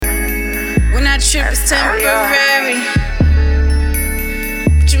trip is temporary,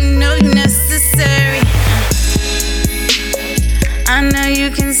 but you know you're necessary. I know you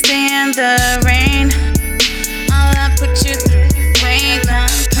can stand the rain. All I put you through, you ain't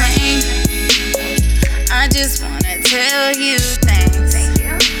complain. I just wanna tell you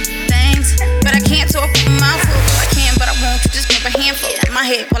thanks, but I can't talk with my mouth full. I can, but I won't. You just grab a handful in my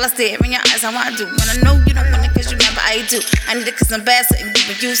head while I stare in your eyes. How I do when I know you don't want it, 'cause you never I do. I need it 'cause I'm bad, something you've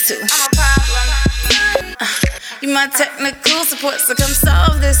been used to. I'm a problem. You my technical support, so come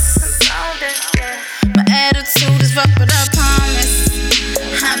solve this. My attitude is rough, but I promise.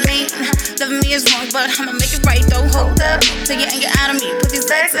 I mean, loving me is wrong, but I'ma make it right though. Hold up, till you ain't get out of me. Put these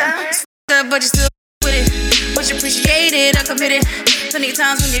legs up, but you still with it. But you appreciate it, I committed. Plenty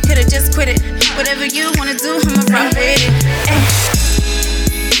times when you could've just quit it. Whatever you wanna do, I'ma run with it. Ay.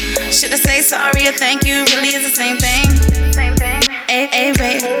 Should I say sorry or thank you? Really is the same thing. Hey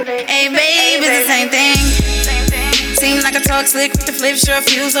babe, it's the same thing. Seem like I talk slick with the flip, short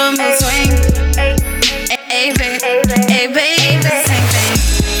fuse or mood swing. Hey babe, it's the same thing.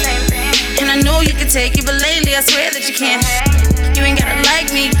 And I know you can take it, but lately I swear that you can't. You ain't gotta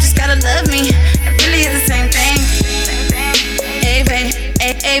like me, you just gotta love me. It really is the same thing. Hey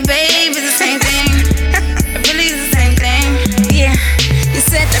babe, it's the same thing. It really is the same thing. Yeah, you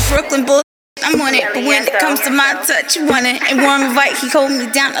said that Brooklyn bull, I'm on it, but when it comes to my touch, you want it. And Warren right, he hold me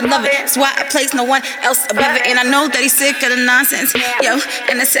down, I love it. That's why I place no one else above it. And I know that he's sick of the nonsense, yo.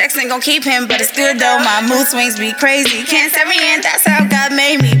 And the sex ain't gon' keep him, but it's good though. My mood swings be crazy. Cancerian, that's how God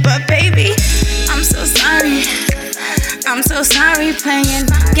made me. But baby, I'm so sorry. I'm so sorry playing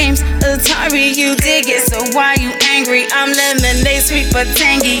games Atari, you dig it, so why you angry? I'm lemonade, sweet but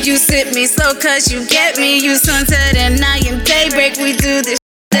tangy. You sip me slow 'cause you get me. You sunset and I am daybreak. We do this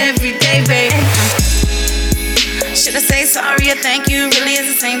every day, babe. Should I say sorry or thank you? Really is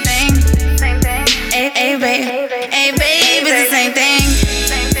the same thing. Hey babe, it's the same thing.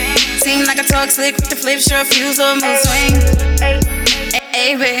 Seem like I talk slick with the flip, short fuse or mood swing.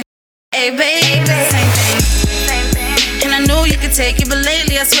 Hey babe, it's the same thing. And I know you can take it, but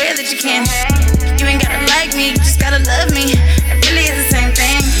lately I swear that you can't. You ain't gotta like me, you just gotta love me. It really is the same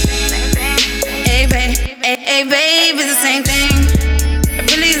thing. Hey babe, it's the same thing. It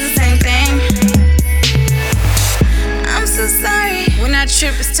really is the same thing. I'm so sorry when I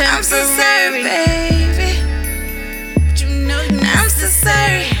trip is temporary. I'm so sorry, baby. But you know I'm so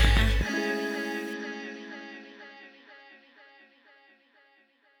sorry.